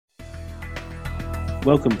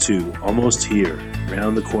Welcome to Almost Here,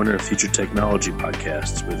 Round the Corner Future Technology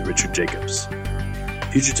podcast with Richard Jacobs.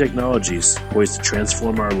 Future technologies poised to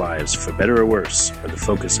transform our lives for better or worse are the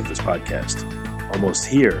focus of this podcast. Almost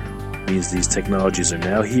here means these technologies are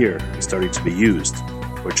now here and starting to be used,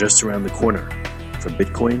 or just around the corner, from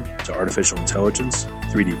Bitcoin to artificial intelligence,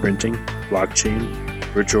 3D printing, blockchain,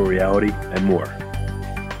 virtual reality, and more.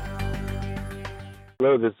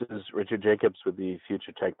 Hello, this is Richard Jacobs with the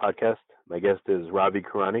Future Tech Podcast. My guest is Ravi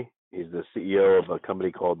Khurana. He's the CEO of a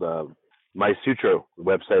company called MySutro. The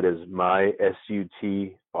website is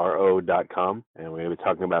mysutro.com, and we're going to be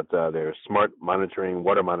talking about their smart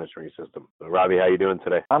water monitoring system. So, Ravi, how are you doing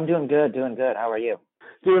today? I'm doing good. How are you?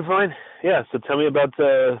 Doing fine. Yeah. So tell me about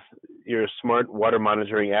your smart water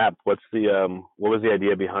monitoring app. What was the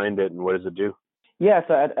idea behind it, and what does it do? Yeah,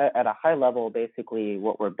 so at a high level, basically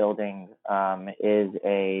what we're building is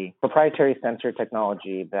a proprietary sensor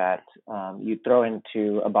technology that you throw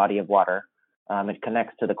into a body of water. It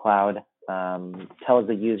connects to the cloud, tells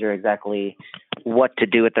the user exactly what to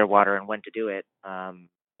do with their water and when to do it,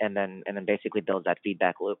 and then basically builds that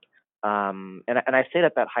feedback loop. And I say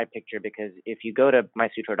that high picture because if you go to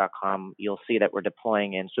mysutro.com, you'll see that we're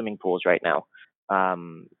deploying in swimming pools right now.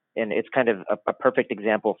 And it's kind of a perfect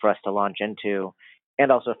example for us to launch into,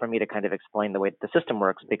 and also for me to kind of explain the way the system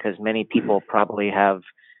works, because many people probably have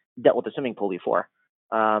dealt with a swimming pool before.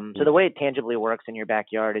 So the way it tangibly works in your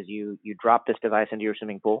backyard is you drop this device into your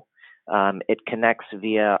swimming pool. It connects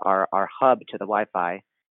via our hub to the Wi-Fi,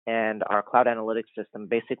 and our cloud analytics system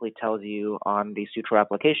basically tells you on the Sutro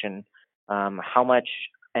application how much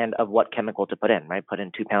and of what chemical to put in, right? Put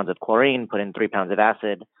in 2 pounds of chlorine, put in 3 pounds of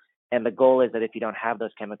acid. And the goal is that if you don't have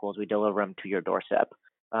those chemicals, we deliver them to your doorstep.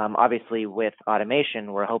 Obviously, with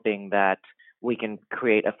automation, we're hoping that we can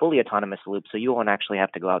create a fully autonomous loop, so you won't actually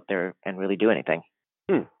have to go out there and really do anything.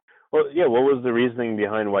 Well, yeah. What was the reasoning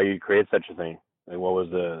behind why you create such a thing? Like, what was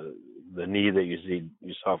the need that you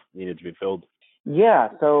saw needed to be filled? Yeah,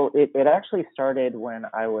 so it actually started when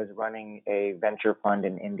I was running a venture fund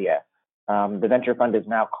in India. The venture fund is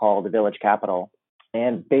now called Village Capital,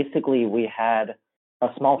 and basically we had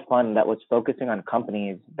a small fund that was focusing on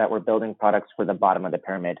companies that were building products for the bottom of the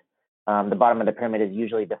pyramid. The bottom of the pyramid is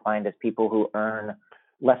usually defined as people who earn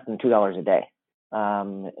less than $2 a day.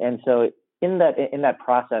 And so in that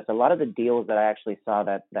process, a lot of the deals that I actually saw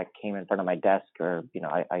that came in front of my desk, or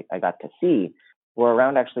I got to see, were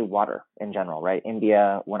around actually water in general, right?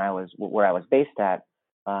 India, where I was based at,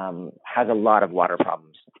 has a lot of water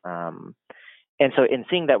problems. And so in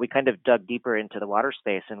seeing that, we kind of dug deeper into the water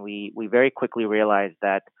space, and we very quickly realized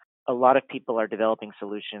that a lot of people are developing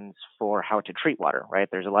solutions for how to treat water, right?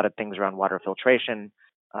 There's a lot of things around water filtration.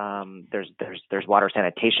 There's water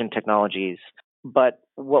sanitation technologies. But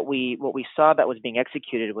what we saw that was being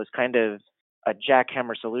executed was kind of a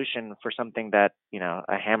jackhammer solution for something that,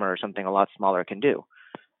 a hammer or something a lot smaller can do.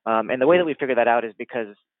 And the way that we figured that out is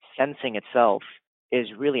because sensing itself is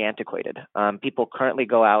really antiquated. People currently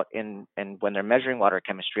go out and when they're measuring water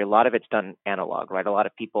chemistry, a lot of it's done analog, right? A lot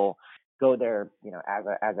of people go there,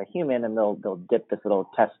 as a human, and they'll dip this little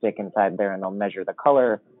test stick inside there and they'll measure the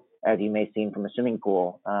color, as you may have seen from a swimming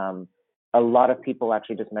pool. A lot of people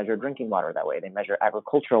actually just measure drinking water that way. They measure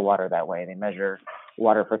agricultural water that way. They measure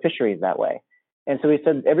water for fisheries that way. And so we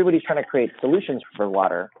said, everybody's trying to create solutions for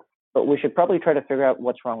water, but we should probably try to figure out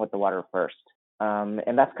what's wrong with the water first.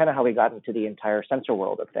 And that's kind of how we got into the entire sensor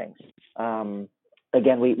world of things.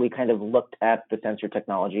 Again, we kind of looked at the sensor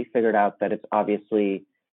technology, figured out that it's obviously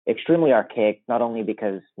extremely archaic, not only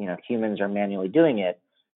because, humans are manually doing it,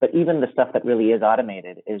 but even the stuff that really is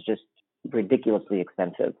automated is just ridiculously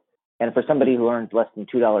expensive. And for somebody who earns less than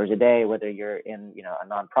 $2 a day, whether you're in, a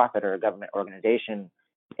nonprofit or a government organization,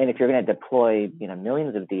 and if you're going to deploy,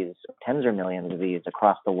 millions of these, tens of millions of these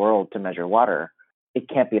across the world to measure water, it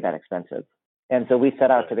can't be that expensive. And so we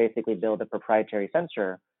set out to basically build a proprietary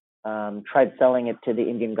sensor, tried selling it to the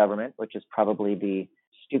Indian government, which is probably the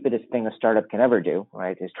stupidest thing a startup can ever do,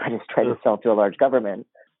 right? Is try to sell to a large government.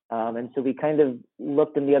 And so we kind of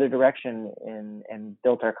looked in the other direction and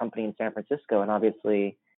built our company in San Francisco. And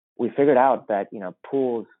obviously we figured out that,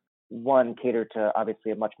 pools, one, cater to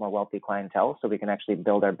obviously a much more wealthy clientele, so we can actually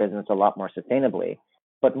build our business a lot more sustainably.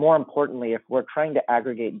 But more importantly, if we're trying to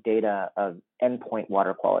aggregate data of endpoint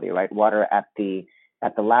water quality, right, water at the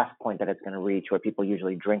last point that it's going to reach, where people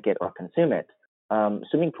usually drink it or consume it,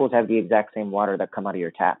 swimming pools have the exact same water that come out of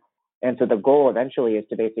your tap. And so the goal eventually is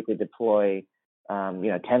to basically deploy,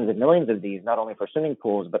 tens of millions of these, not only for swimming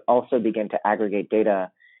pools, but also begin to aggregate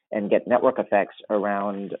data and get network effects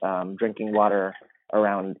around drinking water,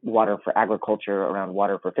 around water for agriculture, around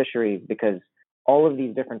water for fisheries, because all of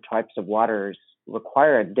these different types of waters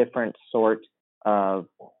require a different sort of,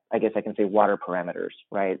 I guess I can say, water parameters,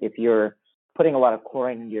 right? If you're putting a lot of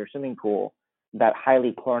chlorine into your swimming pool, that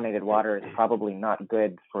highly chlorinated water is probably not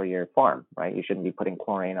good for your farm, right? You shouldn't be putting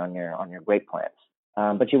chlorine on your grape plants.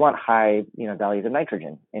 But you want high, values of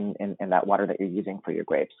nitrogen in that water that you're using for your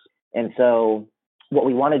grapes. And so what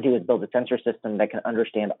we want to do is build a sensor system that can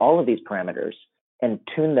understand all of these parameters and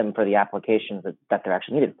tune them for the applications that they're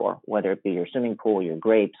actually needed for, whether it be your swimming pool, your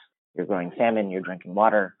grapes, you're growing salmon, you're drinking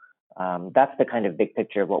water. That's the kind of big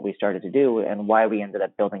picture of what we started to do and why we ended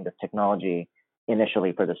up building this technology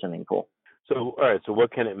initially for the swimming pool. So, all right. So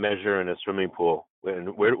what can it measure in a swimming pool?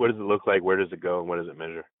 And what does it look like? Where does it go? And what does it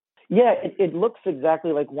measure? Yeah, it looks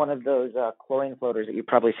exactly like one of those chlorine floaters that you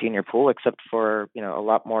probably see in your pool, except for a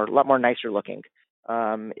lot more nicer looking.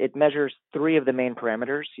 It measures three of the main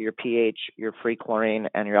parameters: your pH, your free chlorine,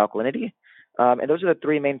 and your alkalinity. And those are the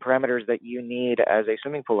three main parameters that you need as a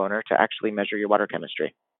swimming pool owner to actually measure your water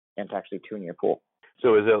chemistry and to actually tune your pool.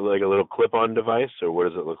 So is it like a little clip-on device, or what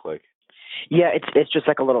does it look like? Yeah, it's just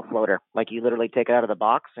like a little floater. Like you literally take it out of the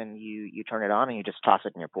box and you turn it on and you just toss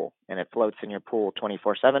it in your pool, and it floats in your pool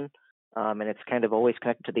 24/7. And it's kind of always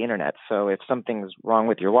connected to the internet. So if something's wrong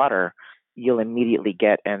with your water, you'll immediately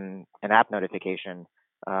get an app notification,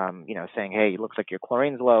 saying, "Hey, it looks like your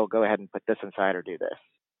chlorine's low. Go ahead and put this inside or do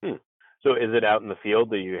this." So is it out in the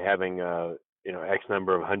field? Are you having X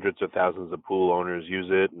number of hundreds of thousands of pool owners use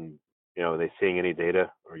it, and are they seeing any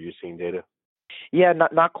data? Or are you seeing data? Yeah,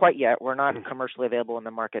 not quite yet. We're not commercially available in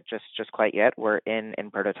the market just quite yet. We're in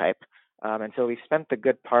prototype. And so we spent the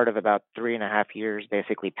good part of about 3.5 years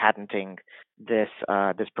basically patenting this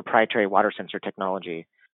proprietary water sensor technology.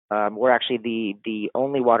 We're actually the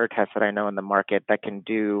only water test that I know in the market that can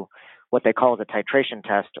do what they call as a titration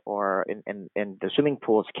test, or in the swimming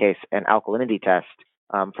pool's case, an alkalinity test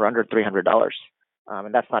for under $300.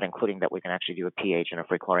 And that's not including that we can actually do a pH and a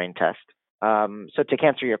free chlorine test. So to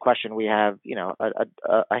answer your question, we have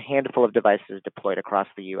a handful of devices deployed across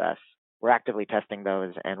the U.S. We're actively testing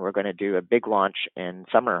those, and we're going to do a big launch in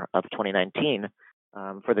summer of 2019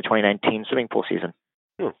 for the 2019 swimming pool season.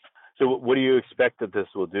 So what do you expect that this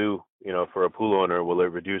will do, for a pool owner? Will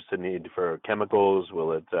it reduce the need for chemicals?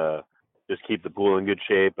 Will it just keep the pool in good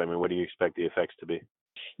shape? I mean, what do you expect the effects to be?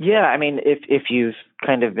 Yeah, I mean, if you've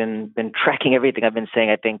kind of been tracking everything I've been saying,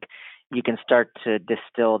 I think you can start to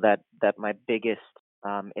distill that my biggest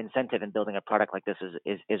incentive in building a product like this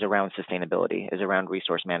is around sustainability, is around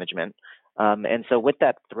resource management. And so with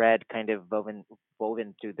that thread kind of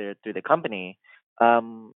woven through the company,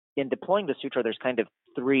 in deploying the Sutro, there's kind of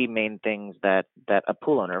three main things that a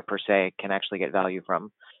pool owner per se can actually get value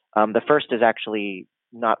from. The first is actually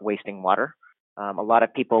not wasting water. A lot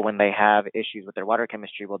of people, when they have issues with their water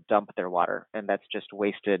chemistry, will dump their water, and that's just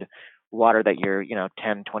wasted water that you're,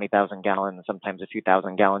 10, 20,000 gallons, sometimes a few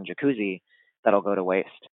thousand gallon jacuzzi that'll go to waste.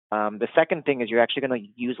 The second thing is you're actually going to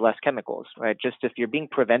use less chemicals, right? Just if you're being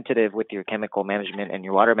preventative with your chemical management and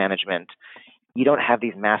your water management, you don't have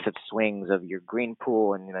these massive swings of your green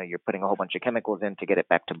pool and, you're putting a whole bunch of chemicals in to get it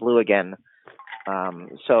back to blue again.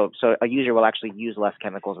 So a user will actually use less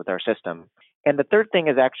chemicals with our system. And the third thing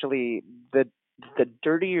is actually the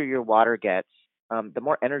dirtier your water gets, the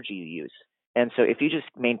more energy you use. And so if you just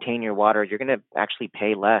maintain your water, you're going to actually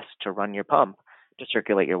pay less to run your pump to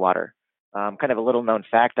circulate your water. Kind of a little known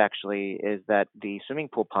fact actually is that the swimming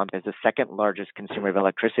pool pump is the second largest consumer of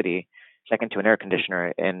electricity, second to an air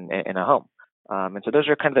conditioner in a home. And so those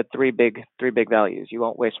are kind of the three big values. You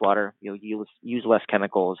won't waste water, you'll use less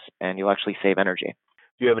chemicals, and you'll actually save energy.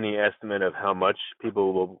 Do you have any estimate of how much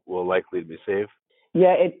people will likely be saved?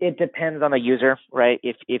 Yeah, it depends on the user, right?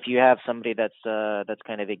 If you have somebody that's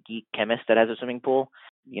kind of a geek chemist that has a swimming pool,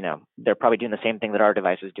 they're probably doing the same thing that our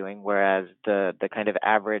device is doing. Whereas the kind of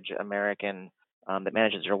average American that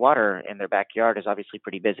manages their water in their backyard is obviously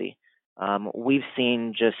pretty busy. We've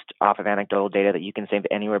seen just off of anecdotal data that you can save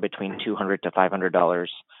anywhere between $200 to $500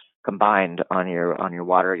 combined on your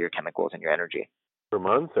water, your chemicals, and your energy. Per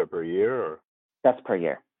month or per year? Or? That's per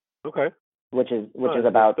year. Okay. Which is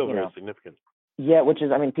about still very significant. Yeah,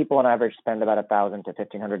 people on average spend about $1,000 to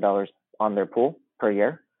 $1,500 on their pool per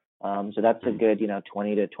year. So that's a good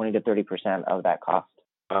 20 to 30% of that cost.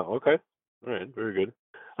 Oh, okay. All right, very good.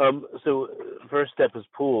 So first step is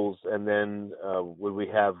pools, and then would we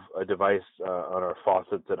have a device on our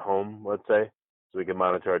faucets at home, let's say, so we can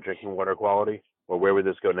monitor our drinking water quality, or where would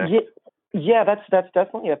this go next? Yeah, that's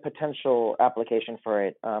definitely a potential application for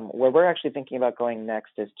it. Where we're actually thinking about going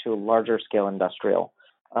next is to larger scale industrial.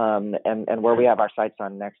 And where we have our sights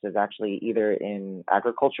on next is actually either in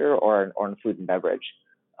agriculture or in food and beverage.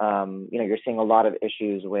 You're seeing a lot of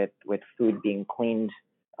issues with food being cleaned,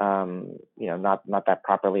 not that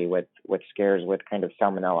properly, with scares with kind of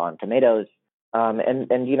salmonella on tomatoes.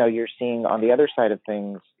 And you're seeing on the other side of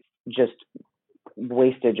things just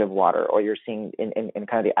wastage of water, or you're seeing in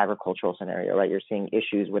kind of the agricultural scenario, right? You're seeing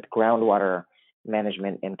issues with groundwater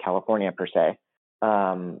management in California per se.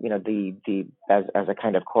 As a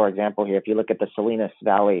kind of core example here, if you look at the Salinas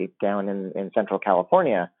Valley down in Central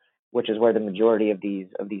California, which is where the majority of these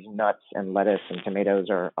nuts and lettuce and tomatoes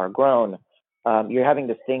are grown, you're having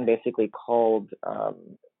this thing basically called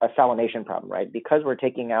a salination problem, right? Because we're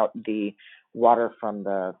taking out the water from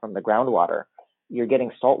the groundwater, you're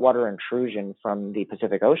getting saltwater intrusion from the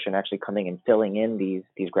Pacific Ocean actually coming and filling in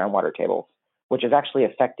these groundwater tables, which is actually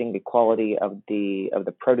affecting the quality of the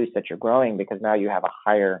produce that you're growing, because now you have a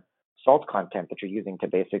higher salt content that you're using to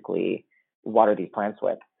basically water these plants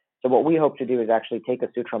with. So what we hope to do is actually take a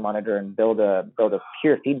Sutro monitor and build a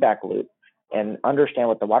pure feedback loop and understand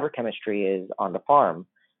what the water chemistry is on the farm,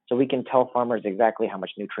 so we can tell farmers exactly how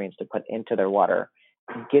much nutrients to put into their water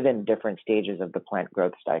given different stages of the plant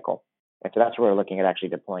growth cycle. And so that's where we're looking at actually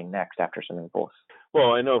deploying next after swimming pools.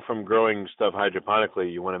 Well, I know from growing stuff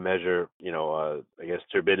hydroponically, you want to measure, I guess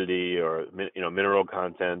turbidity or, mineral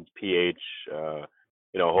content, pH, a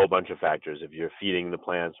whole bunch of factors. If you're feeding the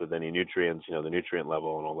plants with any nutrients, the nutrient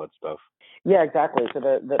level and all that stuff. Yeah, exactly. So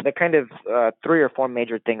the kind of 3 or 4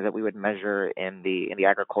 major things that we would measure in the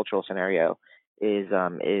agricultural scenario is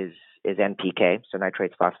NPK, so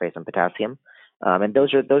nitrates, phosphates, and potassium. And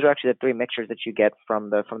those are actually the 3 mixtures that you get from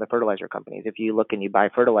the fertilizer companies. If you look and you buy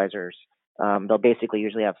fertilizers, they'll basically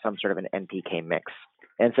usually have some sort of an NPK mix.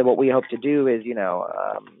 And so what we hope to do is,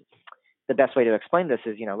 the best way to explain this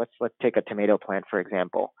is, let's take a tomato plant, for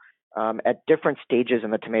example. At different stages in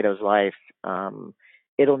the tomato's life,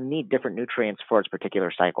 it'll need different nutrients for its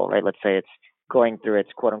particular cycle, right? Let's say it's going through its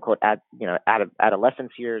quote unquote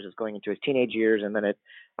adolescence years, is going into its teenage years, and then it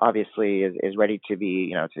obviously is ready to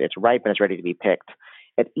be, it's ripe and it's ready to be picked.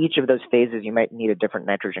 At each of those phases, you might need a different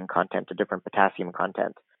nitrogen content, a different potassium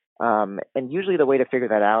content. And usually the way to figure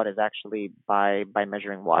that out is actually by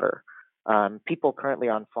measuring water. People currently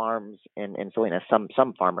on farms in Salinas,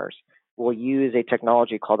 some farmers will use a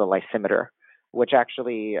technology called a lysimeter, which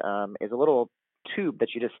actually is a little tube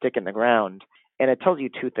that you just stick in the ground, and it tells you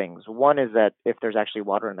 2 things. One is that if there's actually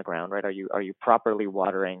water in the ground, right? Are you properly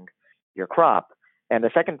watering your crop? And the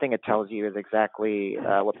second thing it tells you is exactly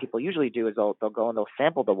what people usually do is they'll go and they'll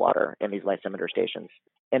sample the water in these lysimeter stations,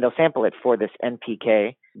 and they'll sample it for this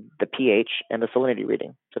NPK, the pH, and the salinity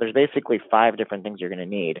reading. So there's basically 5 different things you're going to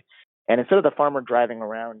need. And instead of the farmer driving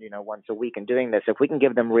around, once a week and doing this, if we can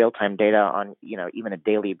give them real-time data on, even a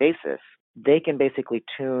daily basis, they can basically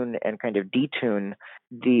tune and kind of detune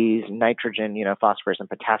these nitrogen, phosphorus and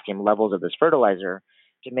potassium levels of this fertilizer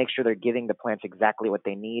to make sure they're giving the plants exactly what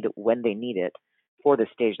they need when they need it for the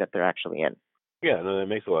stage that they're actually in. Yeah, no, that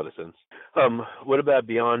makes a lot of sense. What about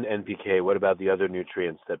beyond NPK? What about the other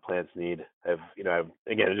nutrients that plants need? Again,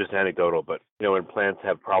 it's just anecdotal, but, when plants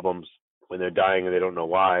have problems, when they're dying and they don't know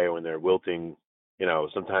why, or when they're wilting,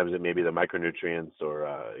 sometimes it may be the micronutrients, or,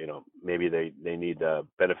 maybe they need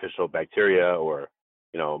beneficial bacteria or,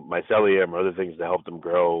 mycelium or other things to help them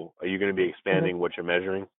grow. Are you going to be expanding what you're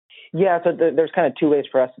measuring? Yeah, so there's kind of 2 ways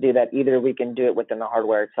for us to do that. Either we can do it within the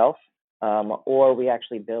hardware itself, or we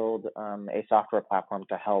actually build a software platform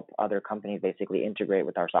to help other companies basically integrate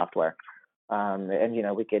with our software. And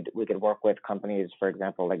we could work with companies, for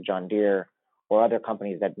example, like John Deere, or other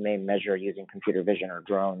companies that may measure using computer vision or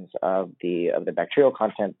drones of the bacterial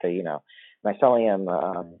content, the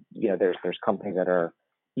mycelium. There's companies that are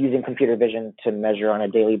using computer vision to measure on a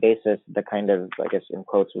daily basis the kind of, I guess in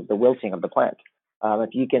quotes, the wilting of the plant.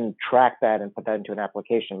 If you can track that and put that into an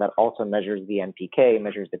application that also measures the NPK,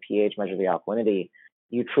 measures the pH, measures the alkalinity,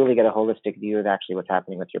 you truly get a holistic view of actually what's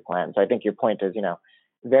happening with your plant. So I think your point is,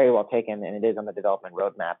 very well taken, and it is on the development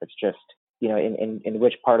roadmap. It's just, in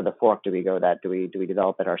which part of the fork do we go that? Do we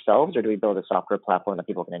develop it ourselves, or do we build a software platform that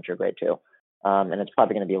people can integrate to? And it's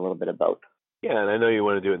probably going to be a little bit of both. Yeah, and I know you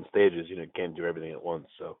want to do it in stages. You can't do everything at once.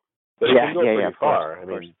 So, but it can go pretty far. I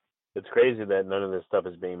mean, it's crazy that none of this stuff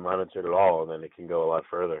is being monitored at all, and then it can go a lot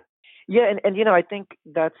further. Yeah, and I think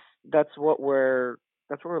that's what we're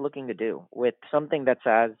looking to do with something that's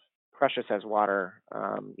as precious as water.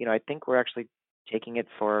 I think we're actually taking it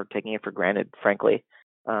for granted, frankly.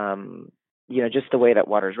 Just the way that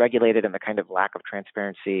water is regulated and the kind of lack of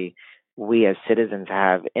transparency we as citizens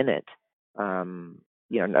have in it.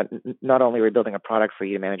 Not only are we building a product for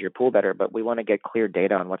you to manage your pool better, but we want to get clear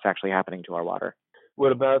data on what's actually happening to our water.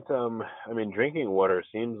 What about, drinking water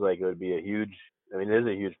seems like it would be it is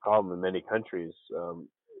a huge problem in many countries.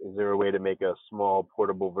 is there a way to make a small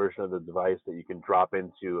portable version of the device that you can drop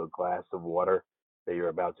into a glass of water that you're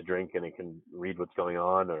about to drink and it can read what's going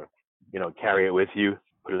on, or, carry it with you,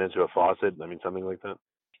 put it into a faucet? I mean, something like that?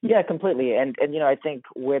 Yeah, completely. And I think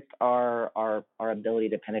with our ability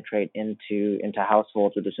to penetrate into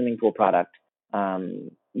households with the swimming pool product,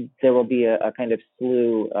 there will be a kind of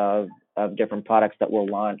slew of different products that will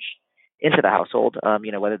launch into the household.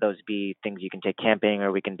 Whether those be things you can take camping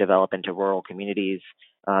or we can develop into rural communities.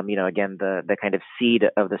 Again, the kind of seed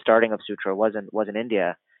of the starting of Sutro was in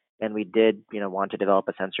India, and we did want to develop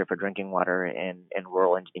a sensor for drinking water in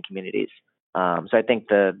rural and in communities. So I think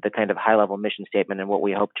the kind of high level mission statement and what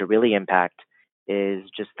we hope to really impact is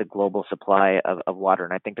just the global supply of water.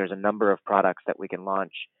 And I think there's a number of products that we can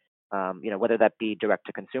launch, whether that be direct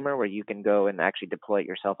to consumer, where you can go and actually deploy it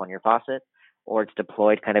yourself on your faucet, or it's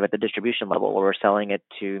deployed kind of at the distribution level where we're selling it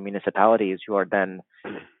to municipalities who are then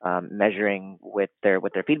measuring with their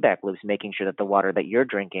feedback loops, making sure that the water that you're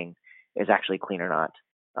drinking is actually clean or not.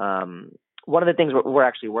 One of the things we're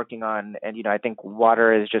actually working on, and I think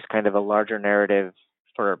water is just kind of a larger narrative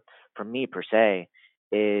for me per se,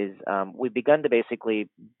 is we've begun to basically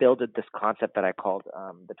build this concept that I called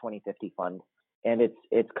the 2050 Fund, and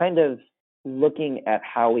it's kind of looking at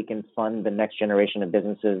how we can fund the next generation of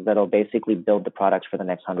businesses that'll basically build the products for the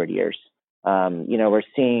next 100 years. We're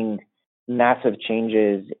seeing massive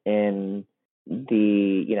changes in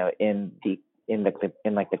the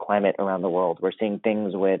climate around the world. We're seeing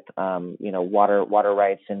things with water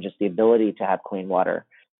rights and just the ability to have clean water,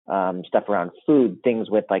 stuff around food, things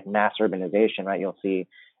with like mass urbanization, right? You'll see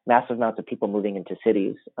massive amounts of people moving into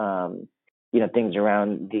cities, things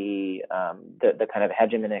around the kind of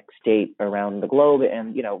hegemonic state around the globe,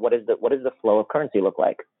 and what does the flow of currency look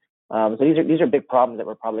like? So these are big problems that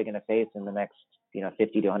we're probably going to face in the next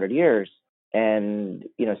 50 to 100 years. And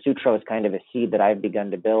Sutro is kind of a seed that I've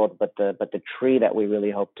begun to build, but the tree that we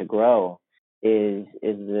really hope to grow is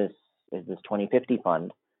this 2050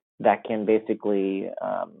 Fund that can basically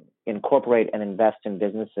incorporate and invest in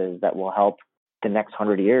businesses that will help the next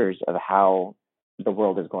 100 years of how the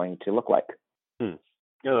world is going to look like.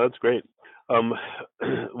 Yeah, that's great.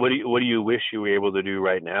 What do you wish you were able to do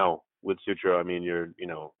right now with Sutro? I mean,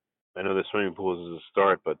 I know the swimming pools is a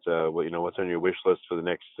start, but what's on your wish list for the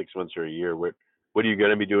next 6 months or a year? What are you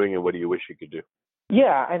going to be doing, and what do you wish you could do?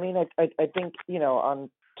 Yeah, I mean, I think on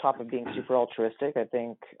top of being super altruistic, I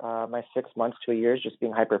think my 6 months to a year is just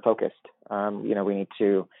being hyper focused. We need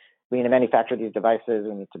to manufacture these devices.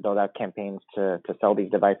 We need to build out campaigns to sell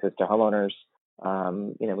these devices to homeowners.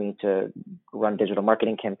 We need to run digital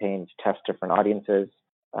marketing campaigns, test different audiences.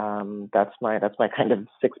 That's my kind of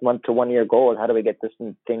 6 month to 1 year goal, is how do we get this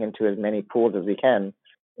thing into as many pools as we can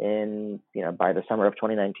by the summer of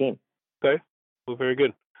 2019. Okay. Well, very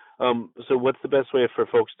good. So what's the best way for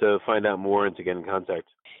folks to find out more and to get in contact?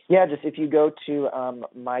 Yeah, just if you go to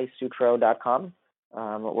mysutro.com,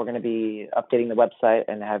 we're going to be updating the website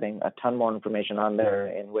and having a ton more information on there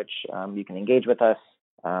in which you can engage with us.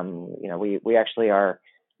 We actually are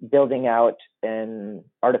building out an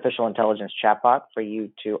artificial intelligence chatbot for you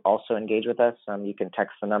to also engage with us. You can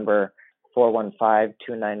text the number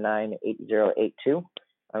 415-299-8082.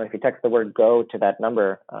 If you text the word "go" to that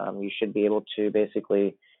number, you should be able to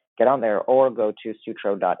basically get on there, or go to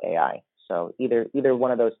sutro.ai. So either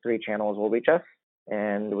one of those three channels will reach us,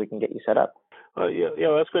 and we can get you set up.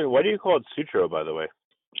 Yeah, that's great. Why do you call it Sutro, by the way?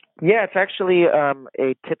 Yeah, it's actually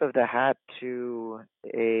a tip of the hat to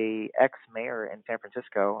a ex-mayor in San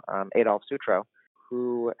Francisco, Adolf Sutro,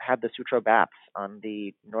 who had the Sutro baths on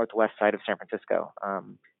the northwest side of San Francisco.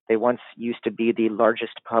 They once used to be the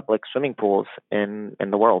largest public swimming pools in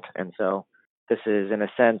the world. And so this is, in a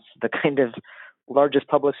sense, the kind of largest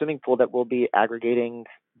public swimming pool that we'll be aggregating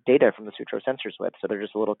data from the Sutro sensors with. So they're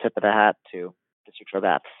just a little tip of the hat to the Sutro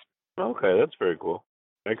baths. Okay, that's very cool.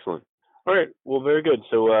 Excellent. All right. Well, very good.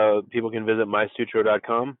 So people can visit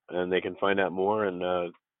mysutro.com and they can find out more. And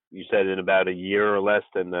you said in about a year or less,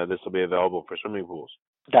 then this will be available for swimming pools.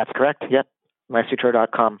 That's correct. Yep.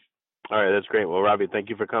 mysutro.com. All right. That's great. Well, Robbie, thank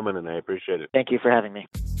you for coming, and I appreciate it. Thank you for having me.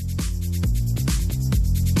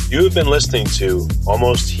 You have been listening to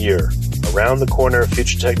Almost Here, Around the Corner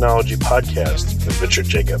Future Technology podcast with Richard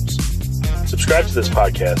Jacobs. Subscribe to this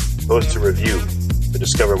podcast, post a review to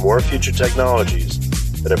discover more future technologies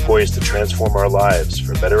that are poised to transform our lives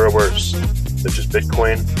for better or worse, such as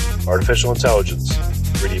Bitcoin, artificial intelligence,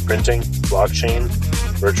 3D printing, blockchain,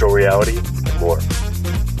 virtual reality, and more.